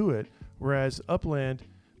people to it, whereas Upland,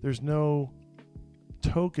 there's no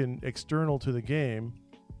token external to the game.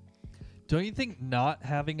 Don't you think not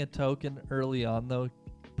having a token early on though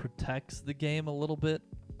protects the game a little bit?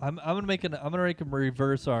 I'm gonna make a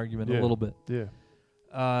reverse argument a little bit.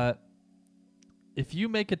 Yeah. If you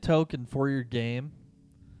make a token for your game,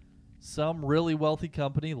 some really wealthy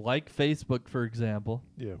company like Facebook, for example,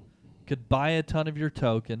 could buy a ton of your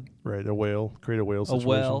token. Right, create a whale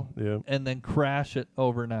situation. And then crash it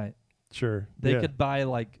overnight. Sure. They could buy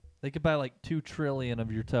like 2 trillion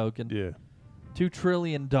of your token. Yeah. $2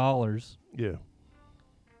 trillion. Yeah.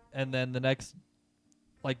 And then the next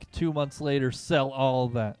 2 months later sell all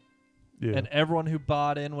of that. Yeah. And everyone who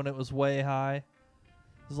bought in when it was way high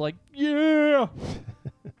is like, yeah.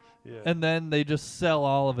 Yeah. And then they just sell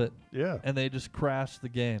all of it. Yeah. And they just crash the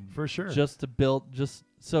game. For sure. Just to build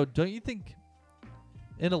so don't you think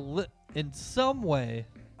in some way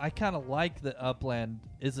I kind of like that Upland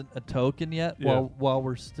isn't a token yet while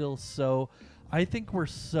we're still I think we're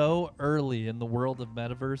so early in the world of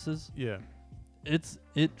metaverses. Yeah.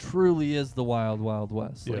 It truly is the wild, wild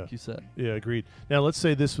west, like you said. Yeah, agreed. Now, let's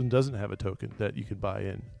say this one doesn't have a token that you can buy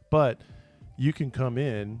in, but you can come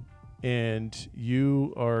in and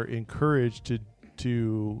you are encouraged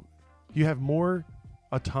to you have more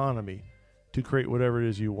autonomy to create whatever it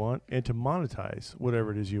is you want and to monetize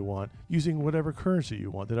whatever it is you want using whatever currency you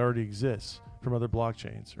want that already exists from other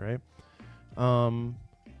blockchains, right?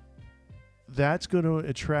 That's going to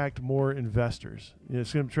attract more investors.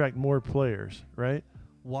 It's going to attract more players, right?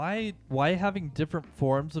 Why having different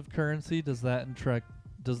forms of currency does that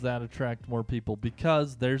attract more people?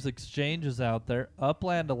 Because there's exchanges out there.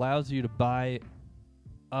 Upland allows you to buy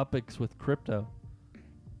UPX with crypto.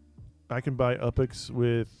 I can buy UPX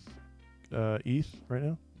with ETH right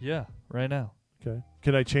now? Yeah, right now. Okay.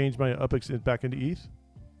 Can I change my UPX back into ETH?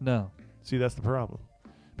 No. See, that's the problem.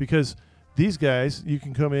 Because these guys, you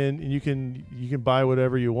can come in and you can buy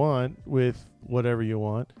whatever you want with whatever you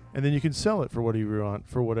want, and then you can sell it for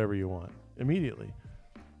whatever you want immediately.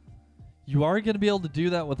 You are going to be able to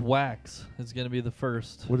do that with Wax. It's going to be the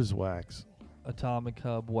first. What is Wax? Atomic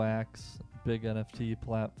Hub, Wax, big NFT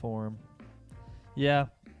platform. Yeah,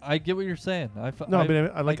 I get what you're saying. I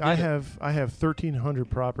have 1,300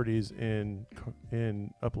 properties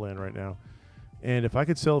in Upland right now, and if I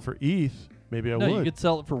could sell it for ETH, maybe I would. No, you could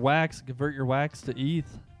sell it for wax, convert your wax to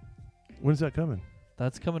ETH. When's that coming?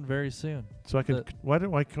 That's coming very soon. So I can. Why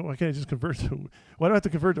can't I just convert to? Why do I have to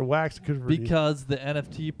convert to wax to convert? Because the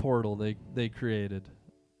NFT portal they created.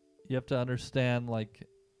 You have to understand, like.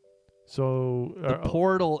 So the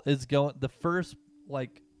portal is going. The first,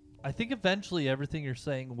 like, I think eventually everything you're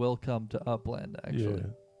saying will come to Upland. Actually.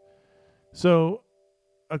 Yeah. So.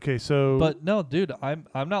 Okay, so but no, dude, I'm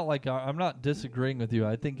not disagreeing with you.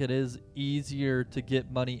 I think it is easier to get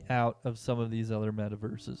money out of some of these other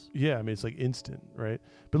metaverses. Yeah, I mean it's like instant, right?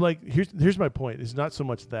 But like here's my point. It's not so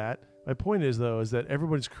much that. My point is though is that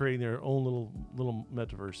everybody's creating their own little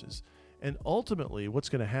metaverses. And ultimately what's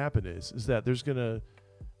going to happen is that there's going to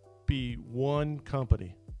be one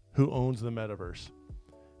company who owns the metaverse.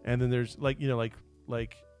 And then there's like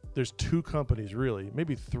there's two companies, really,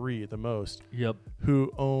 maybe three at the most,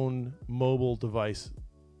 who own mobile device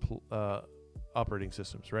operating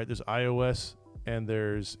systems, right? There's iOS and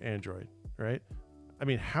there's Android, right? I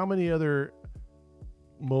mean, how many other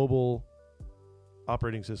mobile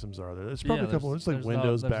operating systems are there? There's probably a couple. It's like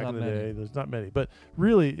Windows back in the day. There's not many. But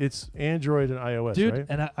really, it's Android and iOS, dude, right?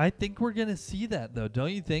 And I think we're going to see that, though.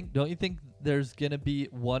 Don't you think? Don't you think there's going to be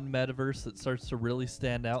one metaverse that starts to really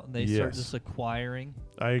stand out and they start just acquiring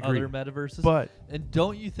other metaverses? And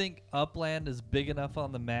don't you think Upland is big enough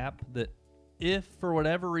on the map that if, for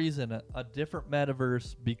whatever reason, a different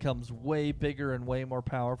metaverse becomes way bigger and way more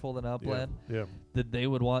powerful than Upland, that they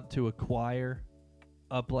would want to acquire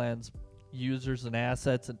Upland's users and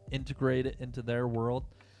assets and integrate it into their world?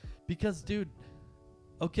 Because, dude,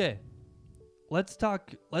 okay, let's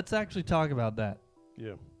actually talk about that.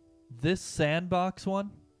 Yeah. This sandbox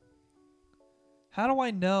one, how do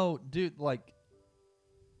I know, dude, like,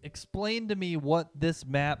 explain to me what this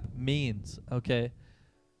map means, okay?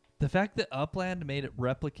 The fact that Upland made it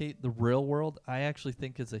replicate the real world, I actually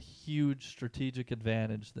think is a huge strategic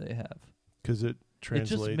advantage they have. Because it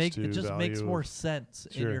translates to it just makes more sense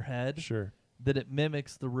in your head that it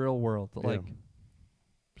mimics the real world. Like,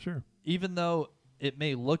 even though it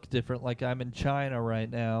may look different, like I'm in China right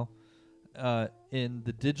now, in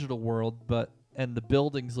the digital world, and the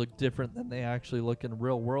buildings look different than they actually look in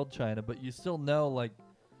real world China, but you still know, like,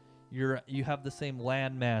 you have the same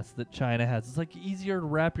landmass that China has. It's like easier to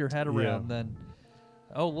wrap your head around than,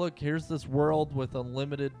 oh, look, here's this world with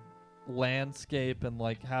unlimited landscape, and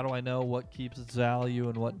like, how do I know what keeps its value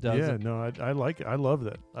and what doesn't? Yeah, no, I like it. I love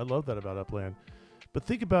that. I love that about Upland. But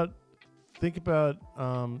think about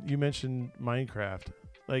you mentioned Minecraft.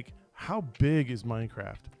 Like, how big is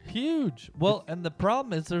Minecraft? Huge. Well, and the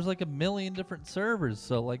problem is there's like a million different servers,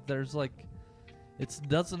 so like there's like it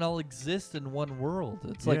doesn't all exist in one world.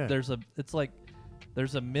 It's like there's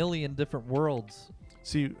a million different worlds.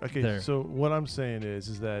 See, okay, there. So what I'm saying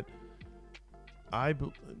is that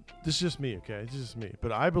this is just me, okay? It's just me.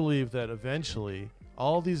 But I believe that eventually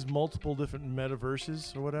all these multiple different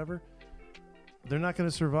metaverses or whatever, they're not going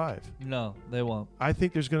to survive. No, they won't. I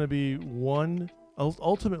think there's going to be one.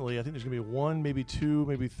 Ultimately, I think there's going to be one, maybe two,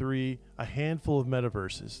 maybe three, a handful of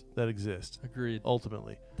metaverses that exist. Agreed.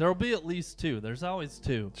 Ultimately. There'll be at least two. There's always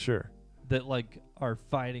two. Sure. That like are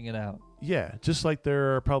fighting it out. Yeah, just like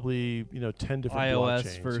there are probably, 10 different iOS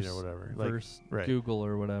blockchains, versus, whatever. Versus Google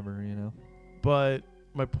or whatever, But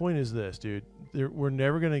my point is this, dude. We're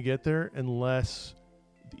never going to get there unless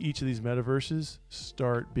each of these metaverses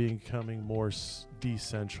start becoming more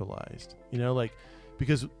decentralized.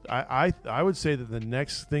 Because I would say that the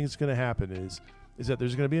next thing that's going to happen is that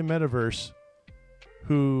there's going to be a metaverse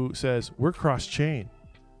who says, we're cross-chain.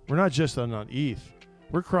 We're not just on ETH.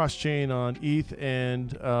 We're cross-chain on ETH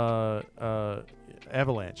and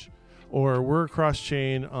Avalanche. Or we're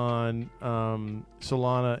cross-chain on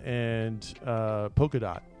Solana and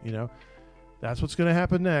Polkadot. That's what's going to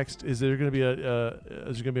happen next. Is there's going to be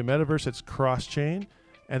a metaverse that's cross-chain,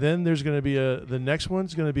 and then there's going to be the next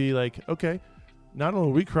one's going to be like, okay, not only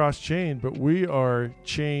are we cross-chain, but we are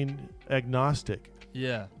chain agnostic.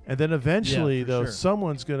 Yeah. And then eventually,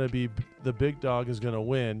 someone's going to be the big dog is going to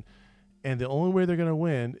win, and the only way they're going to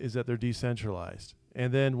win is that they're decentralized.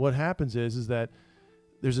 And then what happens is that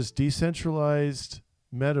there's this decentralized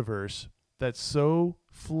metaverse that's so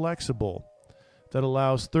flexible that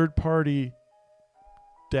allows third-party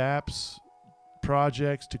dApps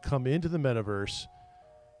projects to come into the metaverse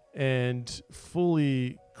and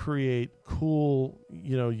fully create cool,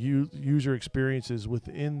 user experiences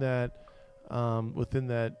within that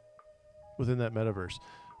metaverse.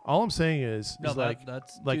 All I'm saying is No, like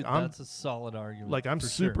that's like dude, I'm that's a solid argument. like I'm for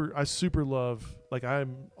super sure. I super love, like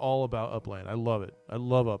I'm all about Upland. I love it. I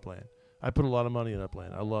love Upland. I put a lot of money in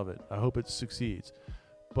Upland. I love it. I hope it succeeds.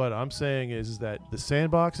 But I'm saying is that the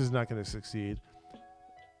sandbox is not going to succeed.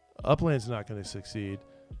 Upland's not going to succeed.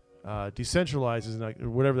 Decentralized is not, or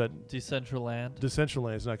whatever that. Decentralized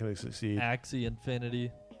is not going to succeed. Axie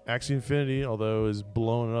Infinity. Axie Infinity, although is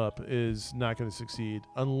blown up, is not going to succeed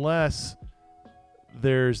unless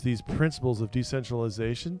there's these principles of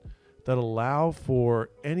decentralization that allow for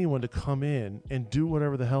anyone to come in and do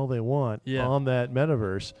whatever the hell they want on that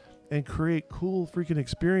metaverse and create cool freaking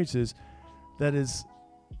experiences that is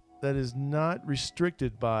not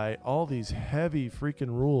restricted by all these heavy freaking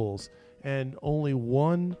rules and only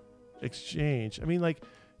one exchange. I mean, like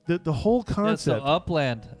the whole concept. Yeah, so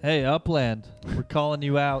Upland, hey Upland, we're calling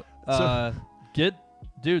you out.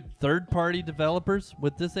 Dude, third-party developers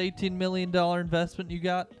with this $18 million investment you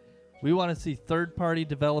got. We want to see third-party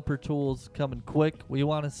developer tools coming quick. We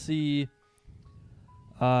want to see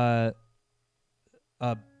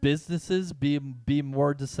businesses be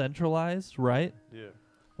more decentralized, right? Yeah.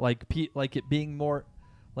 Like it being more,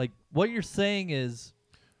 like what you're saying is,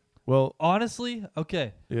 well, honestly,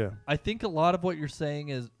 okay. Yeah. I think a lot of what you're saying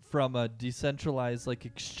is from a decentralized like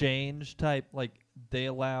exchange type, like they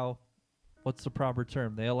allow, what's the proper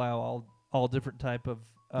term? They allow all different type of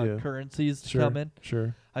currencies to come in.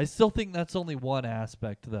 Sure. I still think that's only one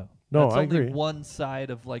aspect though. No, that's I only agree. one side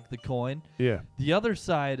of like the coin. Yeah. The other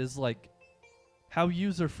side is like, how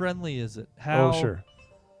user friendly is it? How? Oh, sure.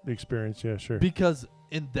 The experience, yeah, sure. Because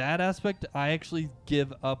in that aspect, I actually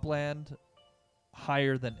give Upland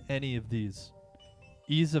higher than any of these.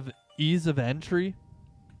 Ease of entry,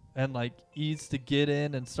 and like ease to get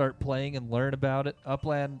in and start playing and learn about it.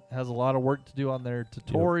 Upland has a lot of work to do on their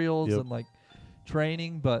tutorials and like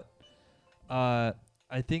training, but I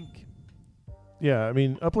think. Yeah, I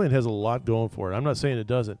mean, Upland has a lot going for it. I'm not saying it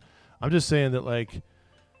doesn't. I'm just saying that like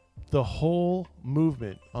the whole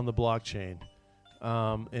movement on the blockchain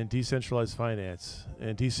and decentralized finance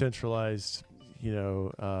and decentralized,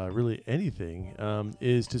 really anything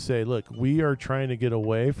is to say, look, we are trying to get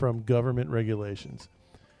away from government regulations.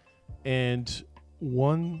 And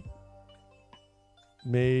one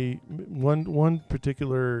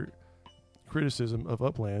particular criticism of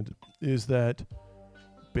Upland is that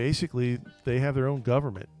basically they have their own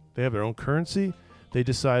government. They have their own currency. They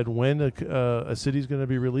decide when a city is going to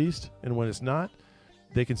be released and when it's not.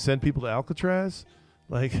 They can send people to Alcatraz.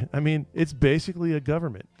 Like, I mean, it's basically a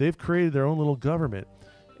government. They've created their own little government.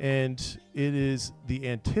 And it is the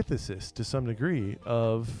antithesis to some degree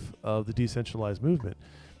of the decentralized movement.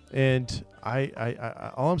 And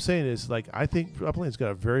I all I'm saying is, like, I think Upland's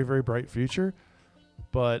got a very, very bright future.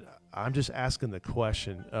 But I'm just asking the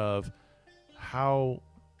question of how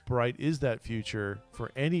bright is that future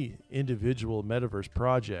for any individual metaverse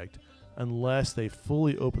project unless they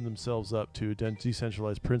fully open themselves up to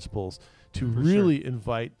decentralized principles to really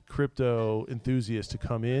invite crypto enthusiasts to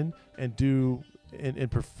come in and do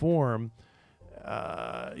and perform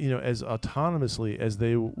as autonomously as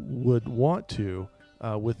they would want to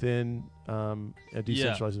within a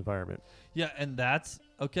decentralized environment. Yeah, and that's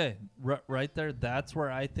okay. Right there, that's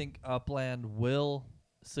where I think Upland will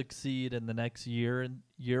succeed in the next year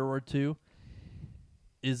or two.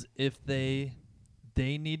 Is if they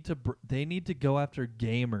need to go after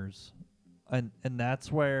gamers, and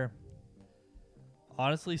that's where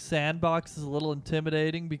honestly Sandbox is a little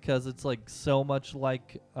intimidating because it's like so much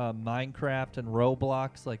like Minecraft and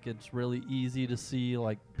Roblox. Like it's really easy to see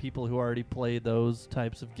like people who already play those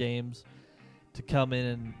types of games to come in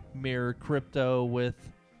and mirror crypto with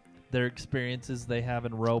their experiences they have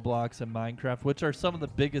in Roblox and Minecraft, which are some of the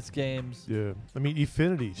biggest games. Yeah. I mean,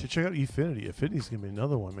 Efinity. So check out Efinity. Infinity's going to be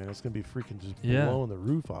another one, man. It's going to be freaking just blowing the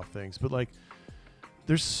roof off things. But, like,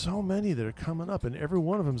 there's so many that are coming up, and every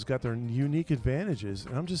one of them's got their unique advantages.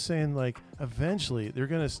 And I'm just saying, like, eventually they're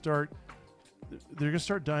going to start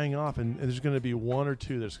dying off, and there's going to be one or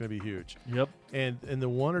two that's going to be huge. Yep. And the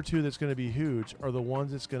one or two that's going to be huge are the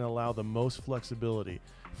ones that's going to allow the most flexibility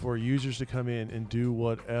for users to come in and do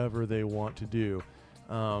whatever they want to do,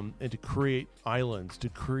 and to create islands, to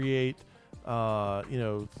create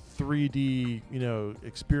 3D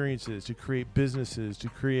experiences, to create businesses, to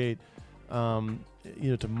create to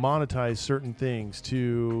monetize certain things,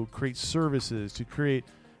 to create services, to create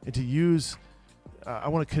and to use. I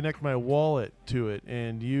want to connect my wallet to it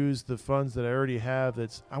and use the funds that I already have.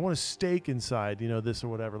 I want to stake inside, this or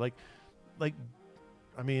whatever. Like, I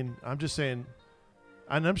mean, I'm just saying,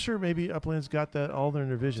 and I'm sure maybe Upland's got that all there in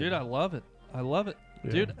their vision. Dude, I love it. Yeah.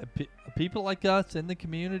 Dude, people like us in the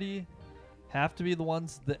community have to be the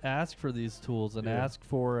ones that ask for these tools and Yeah. ask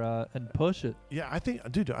for and push it. Yeah, I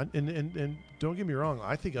think, dude, and don't get me wrong,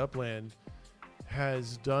 I think Upland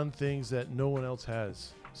has done things that no one else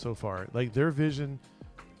has so far. Like their vision,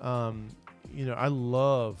 I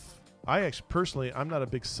actually personally, I'm not a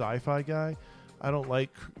big sci-fi guy. I don't like,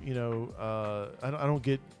 I don't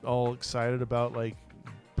get all excited about like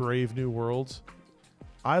Brave New Worlds.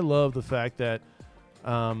 I love the fact that,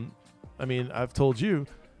 I've told you,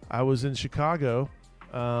 I was in Chicago,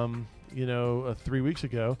 3 weeks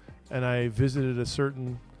ago, and I visited a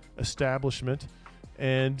certain establishment,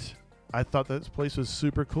 and I thought that place was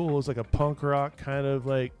super cool. It was like a punk rock kind of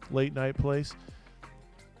like late night place.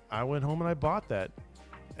 I went home and I bought that.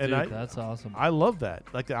 And Dude, that's awesome. I love that.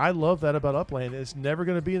 Like I love that about Upland. It's never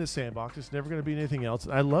going to be in the sandbox. It's never going to be anything else.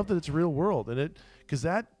 I love that it's real world, and because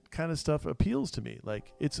that kind of stuff appeals to me.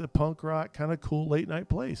 Like it's a punk rock kind of cool late night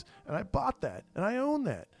place, and I bought that and I own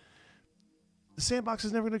that. The sandbox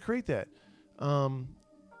is never going to create that.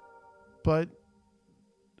 But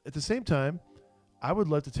at the same time, I would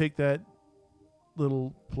love to take that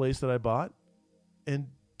little place that I bought and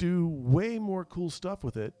do way more cool stuff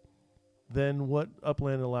with it than what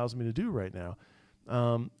Upland allows me to do right now.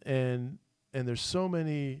 And there's so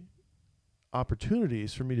many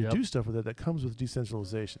opportunities for me to do stuff with it that comes with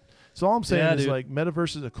decentralization. So all I'm saying is like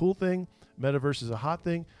Metaverse is a cool thing. Metaverse is a hot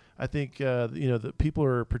thing. I think the people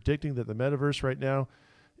are predicting that the Metaverse right now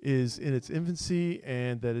is in its infancy,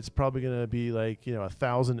 and that it's probably going to be like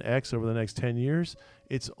 1,000x over the next 10 years.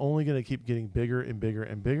 It's only going to keep getting bigger and bigger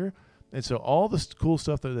and bigger. And so all this cool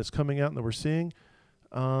stuff that's coming out and that we're seeing,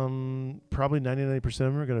 probably 99% of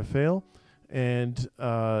them are going to fail. And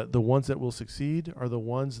the ones that will succeed are the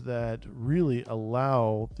ones that really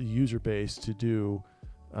allow the user base to do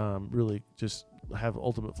really just have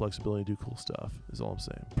ultimate flexibility to do cool stuff, is all I'm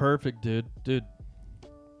saying. Perfect, dude.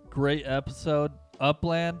 Great episode.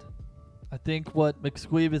 Upland. I think what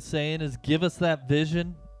McSqueeve is saying is give us that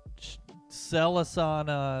vision. Sell us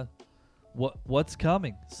on what's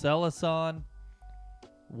coming. Sell us on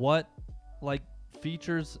what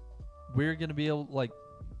features we're going to be able,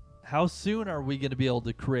 how soon are we going to be able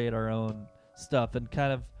to create our own stuff and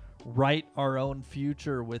kind of write our own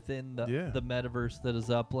future within the metaverse that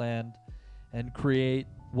is Upland, and create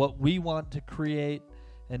what we want to create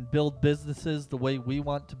and build businesses the way we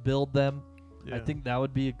want to build them. I think that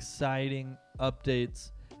would be exciting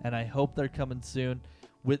updates, and I hope they're coming soon.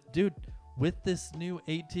 With this new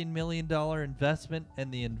 $18 million investment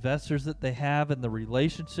and the investors that they have and the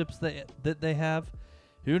relationships that they have,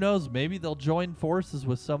 who knows? Maybe they'll join forces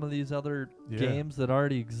with some of these other games that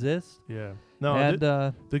already exist. Yeah. No, and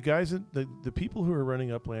the guys, the people who are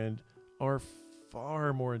running Upland are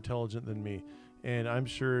far more intelligent than me, and I'm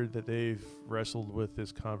sure that they've wrestled with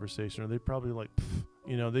this conversation, or they probably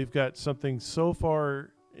they've got something so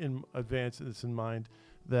far in advance that's in mind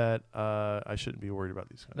that I shouldn't be worried about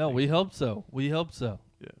these kind of things. We hope so. We hope so.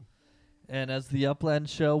 Yeah. And as the Upland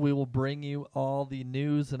Show, we will bring you all the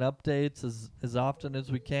news and updates as often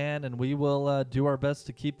as we can, and we will do our best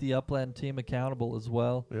to keep the Upland team accountable as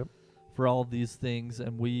well for all of these things.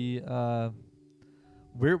 And we're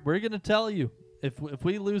going to tell you if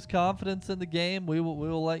we lose confidence in the game, we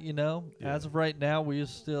will let you know. Yeah. As of right now, we are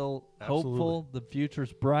still hopeful. The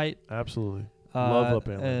future's bright. Absolutely. Love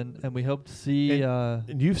Upland. And we hope to see.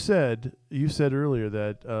 And you said earlier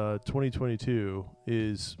that 2022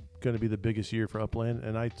 is going to be the biggest year for Upland,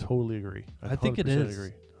 and I totally agree. I think it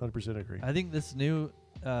is. 100% agree. I think this new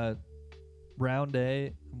round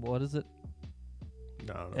A, what is it?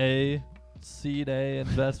 No. A seed A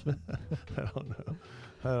investment. I don't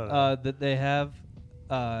know. That they have.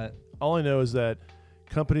 All I know is that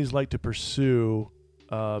companies like to pursue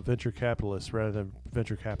venture capitalists rather than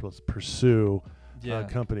venture capitalists pursue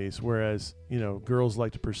companies, whereas girls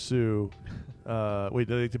like to pursue. They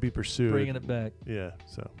like to be pursued. Bringing it back. Yeah.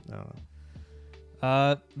 So I don't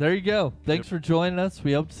know. There you go. Thanks for joining us.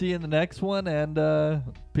 We hope to see you in the next one, and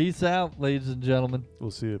peace out, ladies and gentlemen.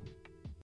 We'll see you.